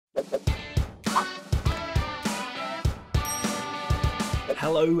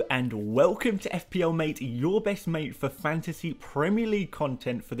Hello and welcome to FPL Mate, your best mate for fantasy Premier League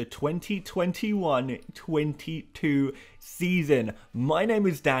content for the 2021-22 season. My name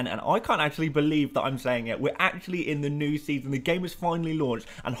is Dan and I can't actually believe that I'm saying it. We're actually in the new season. The game is finally launched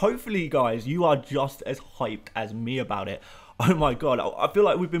and hopefully guys, you are just as hyped as me about it. Oh my god, I feel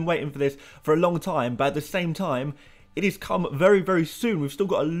like we've been waiting for this for a long time, but at the same time, it has come very, very soon. We've still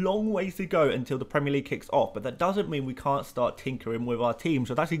got a long ways to go until the Premier League kicks off, but that doesn't mean we can't start tinkering with our team.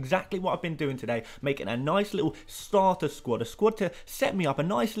 So that's exactly what I've been doing today, making a nice little starter squad, a squad to set me up, a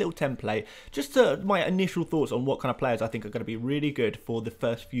nice little template, just my initial thoughts on what kind of players I think are going to be really good for the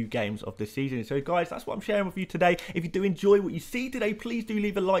first few games of the season. So guys, that's what I'm sharing with you today. If you do enjoy what you see today, please do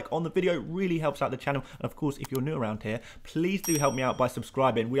leave a like on the video. It really helps out the channel. And of course, if you're new around here, please do help me out by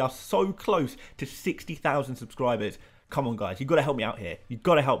subscribing. We are so close to 60,000 subscribers. Come on, guys. You've got to help me out here. You've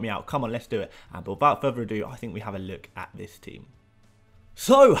got to help me out. Come on, let's do it. But without further ado, I think we have a look at this team.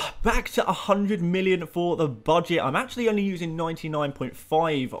 So, back to 100 million for the budget. I'm actually only using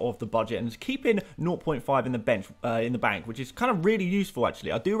 99.5 of the budget and keeping 0.5 in the bank, which is kind of really useful,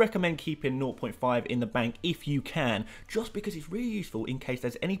 actually. I do recommend keeping 0.5 in the bank if you can, just because it's really useful in case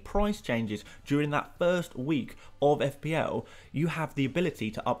there's any price changes during that first week of FPL. You have the ability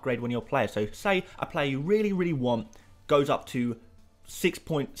to upgrade one of your players. So, say a player you really, really want goes up to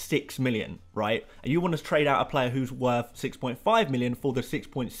 6.6 million, right? And you want to trade out a player who's worth 6.5 million for the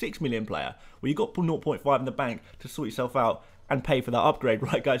 6.6 million player. Well, you got 0.5 in the bank to sort yourself out and pay for that upgrade,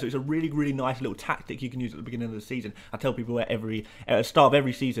 right, guys? So it's a really, really nice little tactic you can use at the beginning of the season. I tell people at the start of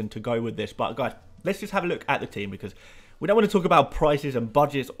every season to go with this. But guys, let's just have a look at the team because we don't want to talk about prices and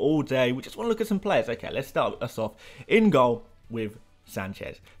budgets all day. We just want to look at some players. Okay, let's start us off in goal with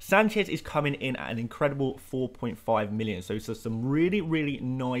Sanchez. Sanchez is coming in at an incredible 4.5 million. So some really, really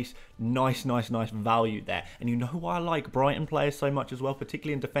nice value there. And you know why I like Brighton players so much as well,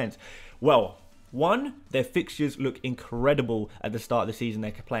 particularly in defence? Well, one, their fixtures look incredible at the start of the season.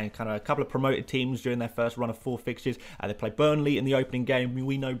 They're playing kind of a couple of promoted teams during their first run of 4 fixtures. They play Burnley in the opening game.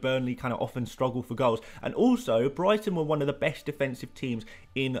 We know Burnley kind of often struggle for goals. And also, Brighton were one of the best defensive teams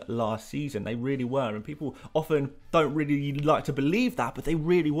in last season. They really were. And people often don't really like to believe that, but they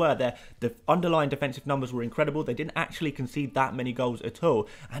really were. The underlying defensive numbers were incredible. They didn't actually concede that many goals at all.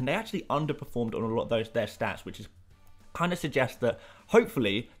 And they actually underperformed on a lot of their stats, which is kind of suggests that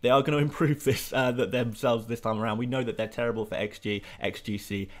hopefully they are going to improve this themselves this time around. We know that they're terrible for XG,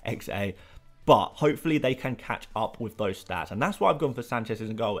 XGC, XA, but hopefully they can catch up with those stats. And that's why I've gone for Sanchez as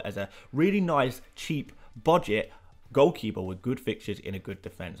a goal, as a really nice, cheap budget goalkeeper with good fixtures in a good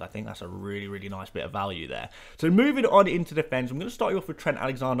defence. I think that's a really, really nice bit of value there. So moving on into defence, I'm going to start you off with Trent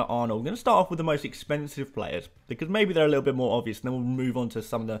Alexander-Arnold. I'm going to start off with the most expensive players because maybe they're a little bit more obvious, and then we'll move on to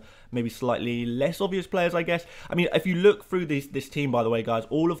some of the maybe slightly less obvious players, I guess. I mean, if you look through this team, by the way, guys,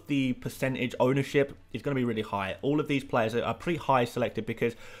 all of the percentage ownership is going to be really high. All of these players are pretty high selected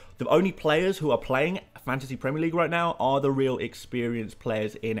because the only players who are playing Fantasy Premier League right now are the real experienced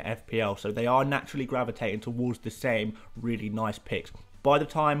players in FPL. So they are naturally gravitating towards the same really nice picks. By the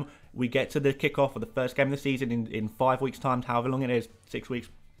time we get to the kickoff of the first game of the season in 5 weeks' time, however long it is, 6 weeks,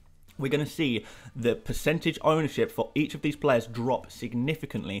 we're going to see the percentage ownership for each of these players drop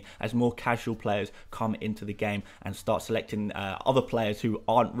significantly as more casual players come into the game and start selecting other players who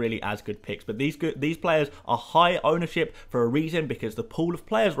aren't really as good picks. But these players are high ownership for a reason, because the pool of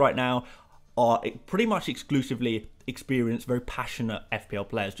players right now are pretty much exclusively experienced, very passionate FPL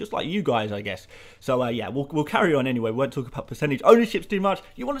players, just like you guys, I guess. So yeah, we'll carry on anyway. We won't talk about percentage ownerships too much.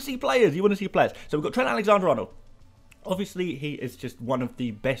 You want to see players. You want to see players. So we've got Trent Alexander-Arnold. Obviously, he is just one of the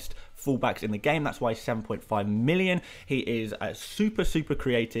best fullbacks in the game. That's why he's 7.5 million. He is super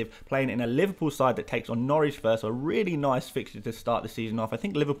creative, playing in a Liverpool side that takes on Norwich first. A really nice fixture to start the season off. I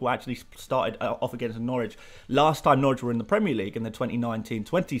think Liverpool actually started off against Norwich last time Norwich were in the Premier League in the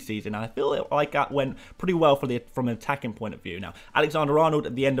 2019-20 season. And I feel like that went pretty well from an attacking point of view. Now, Alexander-Arnold,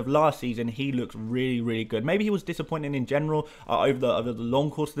 at the end of last season, he looks really good. Maybe he was disappointing in general over the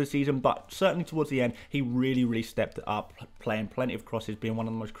long course of the season, but certainly towards the end, he really stepped up, playing plenty of crosses, being one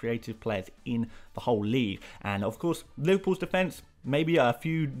of the most creative players in the whole league. And of course, Liverpool's defence, maybe a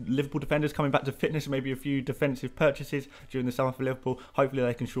few Liverpool defenders coming back to fitness, maybe a few defensive purchases during the summer for Liverpool. Hopefully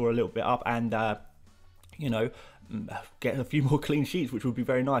they can shore a little bit up and you know, get a few more clean sheets, which would be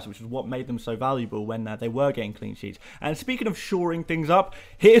very nice, which is what made them so valuable when they were getting clean sheets. And speaking of shoring things up,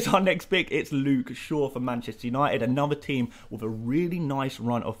 here's our next pick. It's Luke Shaw for Manchester United, another team with a really nice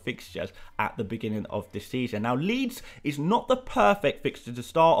run of fixtures at the beginning of the season. Now, Leeds is not the perfect fixture to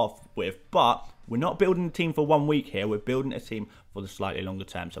start off with, but we're not building a team for 1 week here. We're building a team for the slightly longer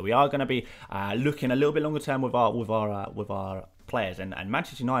term. So we are going to be looking a little bit longer term with our players, and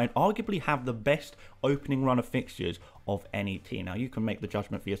Manchester United arguably have the best opening run of fixtures of any team. Now, you can make the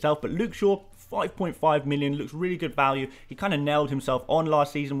judgment for yourself, but Luke Shaw, 5.5 million, looks really good value. He kind of nailed himself on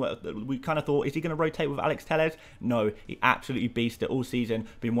last season. We kind of thought, is he going to rotate with Alex Telles? No, he absolutely beasted it all season,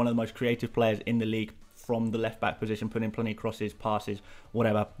 being one of the most creative players in the league from the left-back position, putting in plenty of crosses, passes,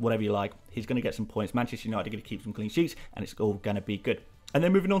 whatever you like. He's going to get some points. Manchester United are going to keep some clean sheets, and it's all going to be good. And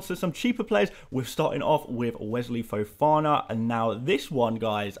then moving on to some cheaper players, we're starting off with Wesley Fofana. And now this one,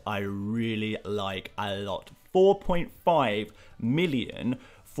 guys, I really like a lot. 4.5 million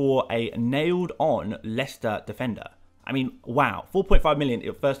for a nailed-on Leicester defender. I mean, wow. 4.5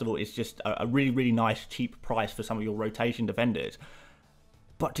 million, first of all, is just a really, really nice, cheap price for some of your rotation defenders.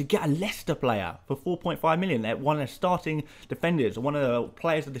 But to get a Leicester player for 4.5 million, they're one of their starting defenders, one of the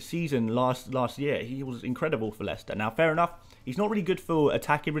players of the season last year, he was incredible for Leicester. Now, fair enough, he's not really good for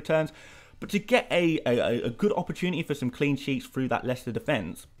attacking returns, but to get a good opportunity for some clean sheets through that Leicester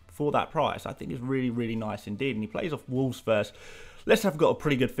defence for that price, I think is really, really nice indeed. And he plays off Wolves first. Leicester have got a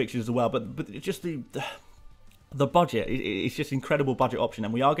pretty good fixtures as well, but it's just the budget, it's just incredible budget option,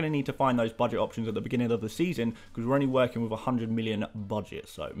 and we are going to need to find those budget options at the beginning of the season because we're only working with 100 million budget.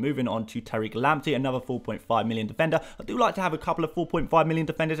 So moving on to Tariq Lamptey, another 4.5 million defender. I do like to have a couple of 4.5 million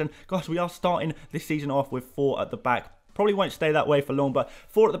defenders, and gosh, we are starting this season off with 4 at the back. Probably won't stay that way for long, but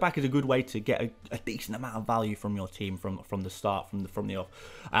 4 at the back is a good way to get a decent amount of value from your team from the start, from the off.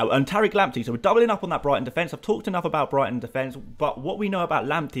 And Tariq Lamptey, so we're doubling up on that Brighton defence. I've talked enough about Brighton defence, but what we know about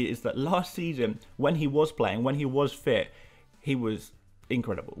Lamptey is that last season, when he was playing, when he was fit, he was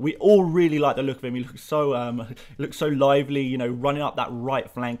incredible. We all really like the look of him. He looks so lively, you know, running up that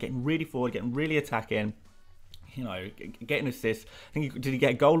right flank, getting really forward, getting really attacking. You know, getting assists. I think did he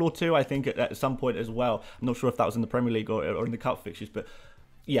get a goal or 2? I think at some point as well. I'm not sure if that was in the Premier League or in the cup fixtures, but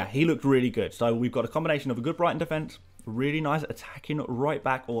yeah, he looked really good. So we've got a combination of a good Brighton defence, really nice attacking right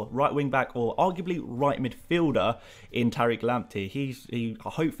back or right wing back or arguably right midfielder in Tariq Lamptey.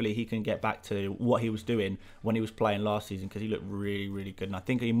 Hopefully he can get back to what he was doing when he was playing last season because he looked really, really good. And I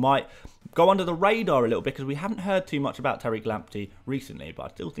think he might go under the radar a little bit because we haven't heard too much about Tariq Lamptey recently, but I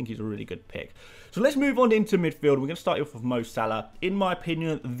still think he's a really good pick. So let's move on into midfield. We're going to start off with Mo Salah. In my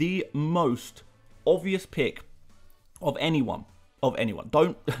opinion, the most obvious pick of anyone.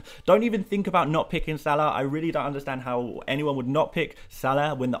 Don't even think about not picking Salah. I really don't understand how anyone would not pick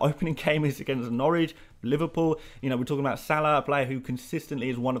Salah when the opening game is against Norwich, Liverpool. You know, we're talking about Salah, a player who consistently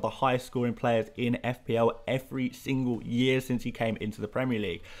is one of the highest scoring players in FPL every single year since he came into the Premier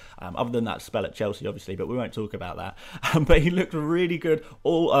League. Other than that spell at Chelsea, obviously, but we won't talk about that. But he looked really good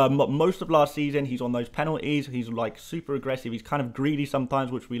most of last season. He's on those penalties. He's like super aggressive. He's kind of greedy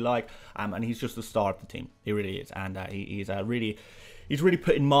sometimes, which we like. And he's just the star of the team. He really is. And he's really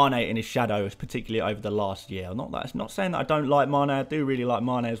putting Mane in his shadow, particularly over the last year. Not saying that I don't like Mane. I do really like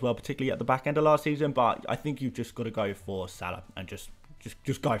Mane as well, particularly at the back end of last season. But I think you've just got to go for Salah and just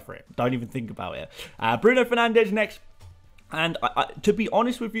go for it. Don't even think about it. Bruno Fernandes next. And to be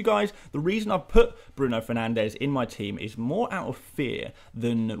honest with you guys, the reason I've put Bruno Fernandes in my team is more out of fear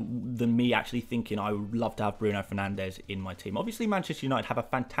than me actually thinking I would love to have Bruno Fernandes in my team. Obviously, Manchester United have a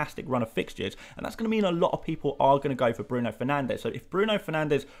fantastic run of fixtures, and that's going to mean a lot of people are going to go for Bruno Fernandes. So if Bruno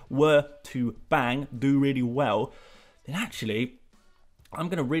Fernandes were to do really well, then actually I'm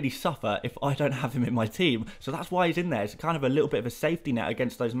going to really suffer if I don't have him in my team. So that's why he's in there. It's kind of a little bit of a safety net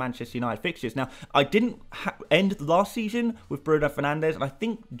against those Manchester United fixtures. Now, I didn't end last season with Bruno Fernandes, and I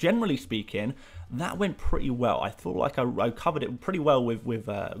think, generally speaking, that went pretty well. I feel like I covered it pretty well with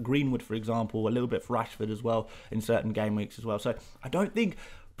Greenwood, for example, a little bit for Rashford as well in certain game weeks as well. So I don't think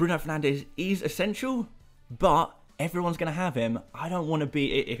Bruno Fernandes is essential, but everyone's going to have him. I don't want to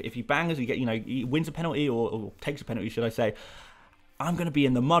be, if he bangs, he wins a penalty or takes a penalty, should I say, I'm going to be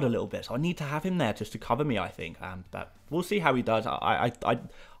in the mud a little bit, so I need to have him there just to cover me, I think. But we'll see how he does. I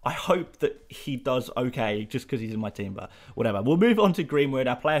hope that he does okay just because he's in my team, but whatever. We'll move on to Greenwood,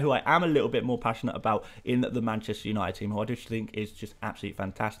 a player who I am a little bit more passionate about in the Manchester United team, who I just think is just absolutely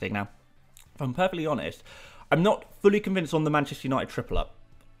fantastic. Now, if I'm perfectly honest, I'm not fully convinced on the Manchester United triple up.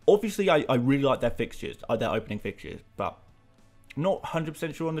 Obviously, I really like their fixtures, their opening fixtures, but not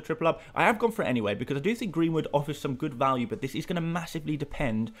 100% sure on the triple up. I have gone for it anyway because I do think Greenwood offers some good value, but this is going to massively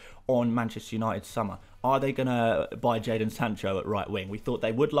depend on Manchester United's summer. Are they going to buy Jadon Sancho at right wing? We thought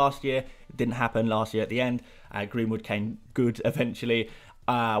they would last year. It didn't happen last year at the end. Greenwood came good eventually.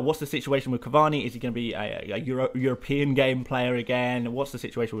 What's the situation with Cavani? Is he going to be a European game player again? What's the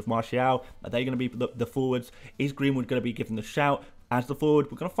situation with Martial? Are they going to be the forwards? Is Greenwood going to be given the shout as the forward?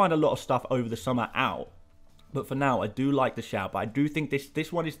 We're going to find a lot of stuff over the summer out. But for now, I do like the shout. But I do think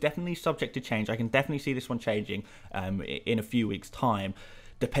this one is definitely subject to change. I can definitely see this one changing in a few weeks' time,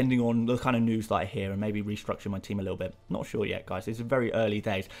 depending on the kind of news that I hear, and maybe restructure my team a little bit. Not sure yet, guys. It's very early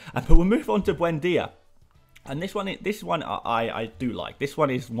days. But we'll move on to Buendia. And this one I do like. This one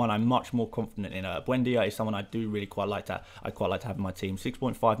is one I'm much more confident in. Buendia is someone I do really quite like to have in my team.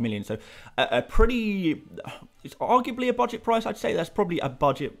 6.5 million, so a pretty, it's arguably a budget price. I'd say that's probably a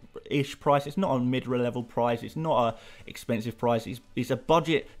budget-ish price. It's not a mid-level price. It's not a expensive price. It's a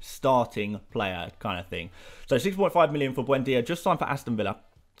budget starting player kind of thing. So 6.5 million for Buendia, just signed for Aston Villa.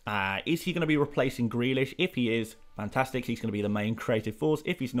 Is he going to be replacing Grealish? If he is, fantastic. He's going to be the main creative force.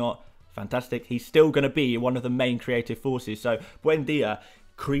 If he's not, fantastic. He's still going to be one of the main creative forces. So Buendia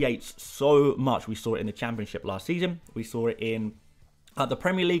creates so much. We saw it in the Championship last season. We saw it in the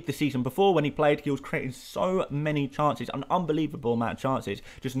Premier League the season before when he played. He was creating so many chances, an unbelievable amount of chances.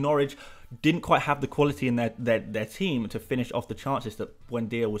 Just Norwich didn't quite have the quality in their team to finish off the chances that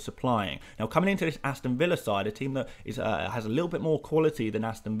Buendia was supplying. Now coming into this Aston Villa side, a team that is has a little bit more quality than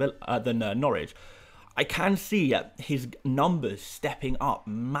Norwich, I can see his numbers stepping up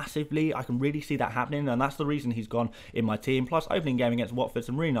massively. I can really see that happening, and that's the reason he's gone in my team. Plus, opening game against Watford,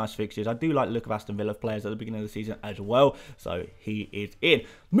 some really nice fixtures. I do like the look of Aston Villa players at the beginning of the season as well, so he is in.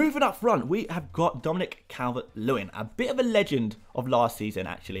 Moving up front, we have got Dominic Calvert-Lewin, a bit of a legend of last season,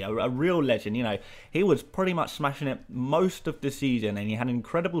 actually, a real legend. You know, he was pretty much smashing it most of the season, and he had an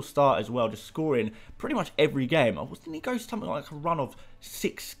incredible start as well, just scoring pretty much every game. Didn't he go something like a run of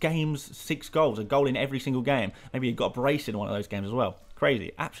 6 games, 6 goals, a goal in every single game? Maybe he got a brace in one of those games as well.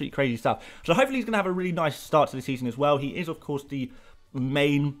 Crazy, absolutely crazy stuff. So hopefully he's going to have a really nice start to the season as well. He is, of course, the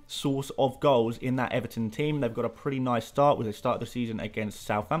main source of goals in that Everton team. They've got a pretty nice start with the start of the season against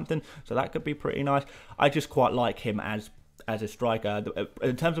Southampton, so that could be pretty nice. I just quite like him as a striker.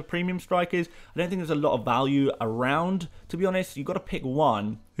 In terms of premium strikers, I don't think there's a lot of value around, to be honest. You've got to pick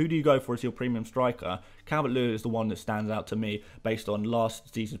one. Who do you go for as your premium striker? Calvert-Lewin is the one that stands out to me based on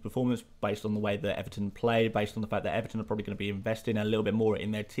last season's performance, based on the way that Everton played, based on the fact that Everton are probably going to be investing a little bit more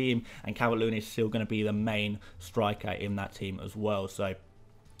in their team, and Calvert-Lewin is still going to be the main striker in that team as well. So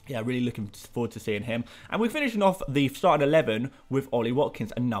yeah, really looking forward to seeing him. And we're finishing off the starting 11 with Ollie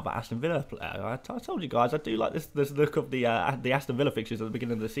Watkins, another Aston Villa player. I told you guys, I do like this look of the Aston Villa fixtures at the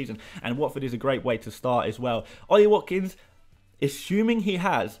beginning of the season. And Watford is a great way to start as well. Ollie Watkins, assuming he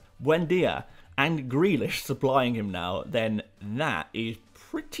has Buendia and Grealish supplying him now, then that is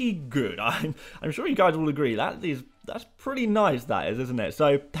pretty good. I'm sure you guys will agree. That's pretty nice, that is, isn't it?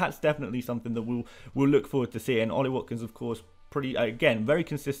 So that's definitely something that we'll look forward to seeing. Ollie Watkins, of course, again, very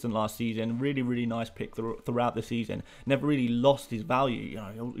consistent last season. Really nice pick throughout the season. Never really lost his value. You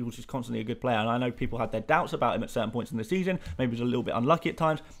know, he was just constantly a good player. And I know people had their doubts about him at certain points in the season. Maybe he was a little bit unlucky at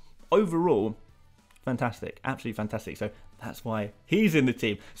times. Overall, fantastic. Absolutely fantastic. So that's why he's in the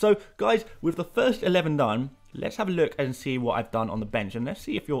team. So, guys, with the first 11 done, let's have a look and see what I've done on the bench. And let's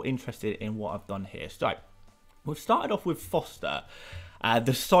see if you're interested in what I've done here. So, we've started off with Foster.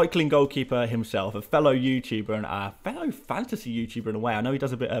 The cycling goalkeeper himself, a fellow YouTuber and a fellow fantasy YouTuber in a way. I know he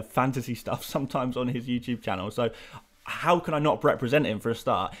does a bit of fantasy stuff sometimes on his YouTube channel, so how can I not represent him for a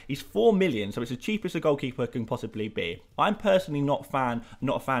start? He's 4 million, so it's the cheapest a goalkeeper can possibly be. I'm personally not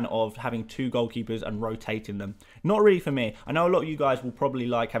a fan of having 2 goalkeepers and rotating them. Not really for me. I know a lot of you guys will probably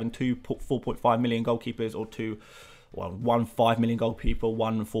like having 2 4.5 million goalkeepers or one 5 million goalkeeper,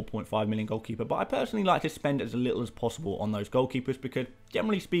 one 4.5 million goalkeeper, but I personally like to spend as little as possible on those goalkeepers because,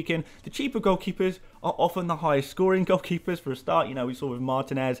 generally speaking, the cheaper goalkeepers are often the highest scoring goalkeepers for a start. You know, we saw with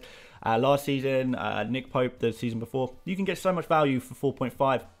Martinez last season, Nick Pope the season before. You can get so much value for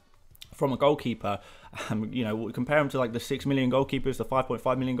 4.5 from a goalkeeper. You know, compare them to like the 6 million goalkeepers, the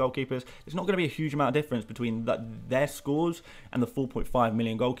 5.5 million goalkeepers. There's not going to be a huge amount of difference between their scores and the 4.5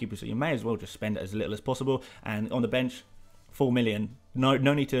 million goalkeepers. So you may as well just spend as little as possible. And on the bench, 4 million. No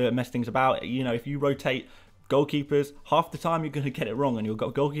need to mess things about. You know, if you rotate goalkeepers, half the time you're going to get it wrong, and your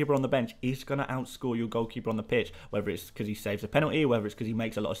goalkeeper on the bench is going to outscore your goalkeeper on the pitch, whether it's because he saves a penalty, whether it's because he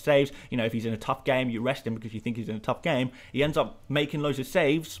makes a lot of saves. You know, if he's in a tough game, you rest him because you think he's in a tough game. He ends up making loads of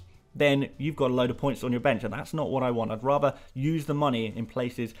saves, then you've got a load of points on your bench, and that's not what I want. I'd rather use the money in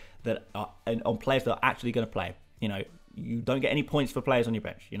places that are on players that are actually going to play. You know, you don't get any points for players on your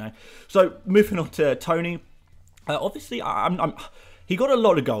bench. You know, so moving on to Tony. Obviously, he got a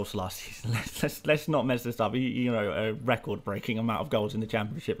lot of goals last season. Let's not mess this up. You know, a record-breaking amount of goals in the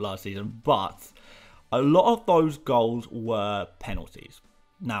Championship last season, but a lot of those goals were penalties.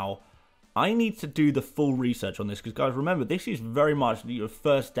 Now, I need to do the full research on this because, guys, remember, this is very much your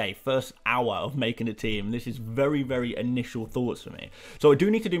first day, first hour of making a team. This is very, very initial thoughts for me. So I do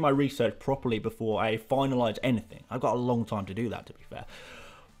need to do my research properly before I finalise anything. I've got a long time to do that, to be fair.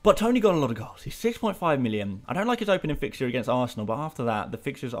 But Tony got a lot of goals. He's 6.5 million. I don't like his opening fixture against Arsenal, but after that, the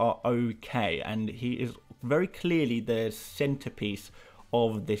fixtures are okay. And he is very clearly the centrepiece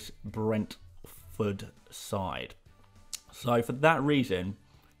of this Brentford side. So for that reason,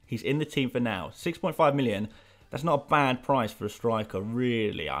 he's in the team for now. 6.5 million. That's not a bad price for a striker,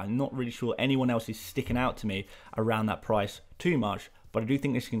 really. I'm not really sure anyone else is sticking out to me around that price too much. But I do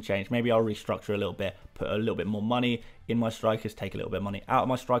think this can change. Maybe I'll restructure a little bit, put a little bit more money in my strikers, take a little bit of money out of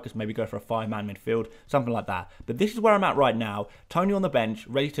my strikers, maybe go for a 5-man midfield, something like that. But this is where I'm at right now. Tony on the bench,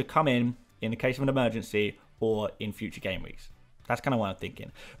 ready to come in the case of an emergency or in future game weeks. That's kind of what I'm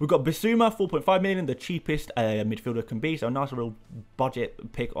thinking. We've got Bissouma, 4.5 million, the cheapest midfielder can be. So a nice little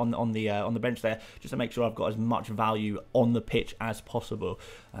budget pick on the bench there, just to make sure I've got as much value on the pitch as possible.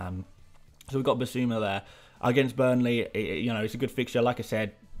 So we've got Bissouma there. Against Burnley, it's a good fixture. Like I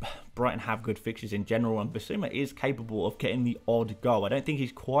said, Brighton have good fixtures in general, and Bissouma is capable of getting the odd goal. I don't think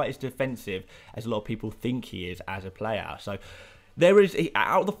he's quite as defensive as a lot of people think he is as a player. So there is,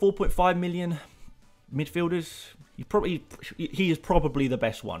 out of the 4.5 million midfielders, he is probably the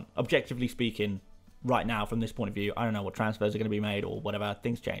best one, objectively speaking, right now from this point of view. I don't know what transfers are going to be made or whatever,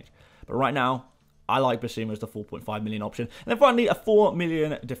 things change. But right now, I like Bissouma as the 4.5 million option. And then finally, a 4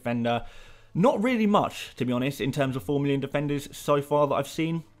 million defender. Not really much, to be honest, in terms of 4 million defenders so far that I've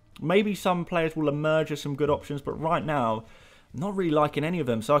seen. Maybe some players will emerge as some good options, but right now, I'm not really liking any of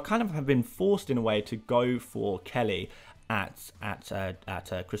them. So I kind of have been forced in a way to go for Kelly at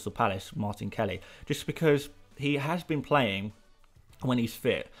Crystal Palace, Martin Kelly, just because he has been playing when he's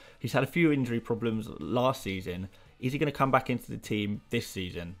fit. He's had a few injury problems last season. Is he going to come back into the team this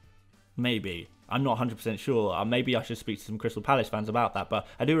season? Maybe. I'm not 100% sure. Maybe I should speak to some Crystal Palace fans about that. But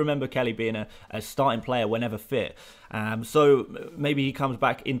I do remember Kelly being a starting player whenever fit. So maybe he comes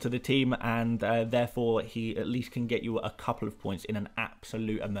back into the team and therefore he at least can get you a couple of points in an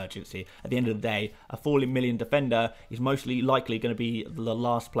absolute emergency. At the end of the day, a 4 million defender is mostly likely going to be the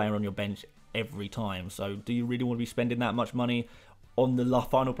last player on your bench every time. So do you really want to be spending that much money on the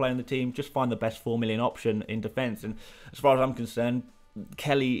final player in the team? Just find the best 4 million option in defence. And as far as I'm concerned,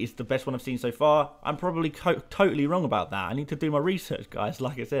 Kelly is the best one I've seen so far. I'm probably totally wrong about that. I need to do my research, guys,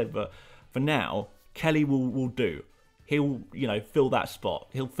 like I said. But for now, Kelly will do. He'll, fill that spot.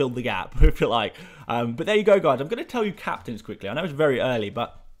 He'll fill the gap, if you like. But there you go, guys. I'm going to tell you captains quickly. I know it's very early,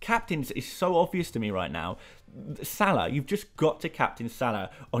 but captains is so obvious to me right now. Salah, you've just got to captain Salah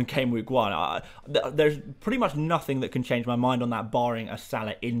on Gameweek 1. There's pretty much nothing that can change my mind on that, barring a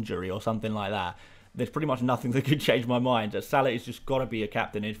Salah injury or something like that. There's pretty much nothing that could change my mind. Salah has just got to be a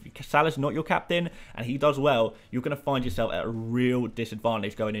captain. If Salah's not your captain and he does well, you're going to find yourself at a real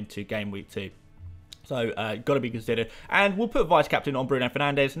disadvantage going into Game Week 2. So, got to be considered. And we'll put vice-captain on Bruno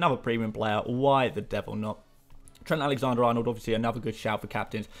Fernandes, another premium player. Why the devil not? Trent Alexander-Arnold, obviously another good shout for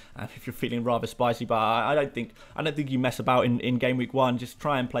captains. If you're feeling rather spicy, but I don't think you mess about in Game Week 1. Just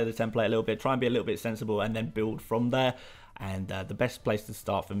try and play the template a little bit. Try and be a little bit sensible, and then build from there. And the best place to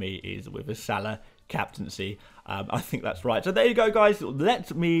start for me is with a Salah captaincy. I think that's right. So there you go, guys.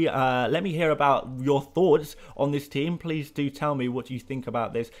 Let me hear about your thoughts on this team. Please do tell me what you think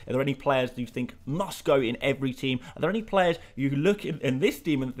about this. Are there any players you think must go in every team? Are there any players you look in this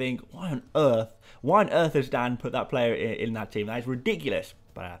team and think, why on earth has Dan put that player in that team? That is ridiculous.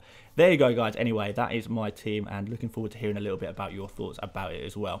 But there you go, guys. Anyway, that is my team, and looking forward to hearing a little bit about your thoughts about it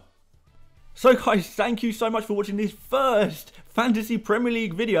as well. So guys, thank you so much for watching this first Fantasy Premier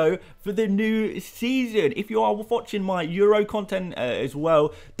League video for the new season. If you are watching my Euro content as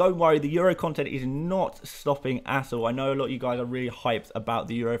well, don't worry, the Euro content is not stopping at all. I know a lot of you guys are really hyped about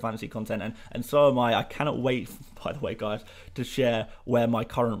the Euro Fantasy content, and so am I. I cannot wait, by the way, guys, to share where my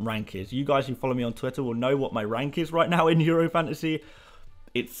current rank is. You guys who follow me on Twitter will know what my rank is right now in Euro Fantasy.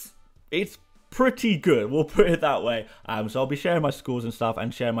 It's pretty good, we'll put it that way. So I'll be sharing my scores and stuff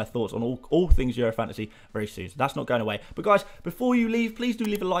and sharing my thoughts on all things Euro Fantasy very soon. So that's not going away. But guys, before you leave, please do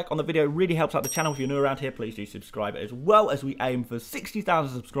leave a like on the video. It really helps out the channel. If you're new around here, please do subscribe, as well as we aim for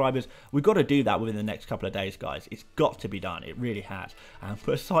 60,000 subscribers. We've got to do that within the next couple of days, guys. It's got to be done. It really has.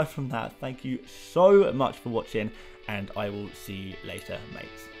 But aside from that, thank you so much for watching, and I will see you later,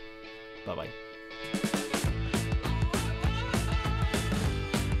 mates. Bye-bye.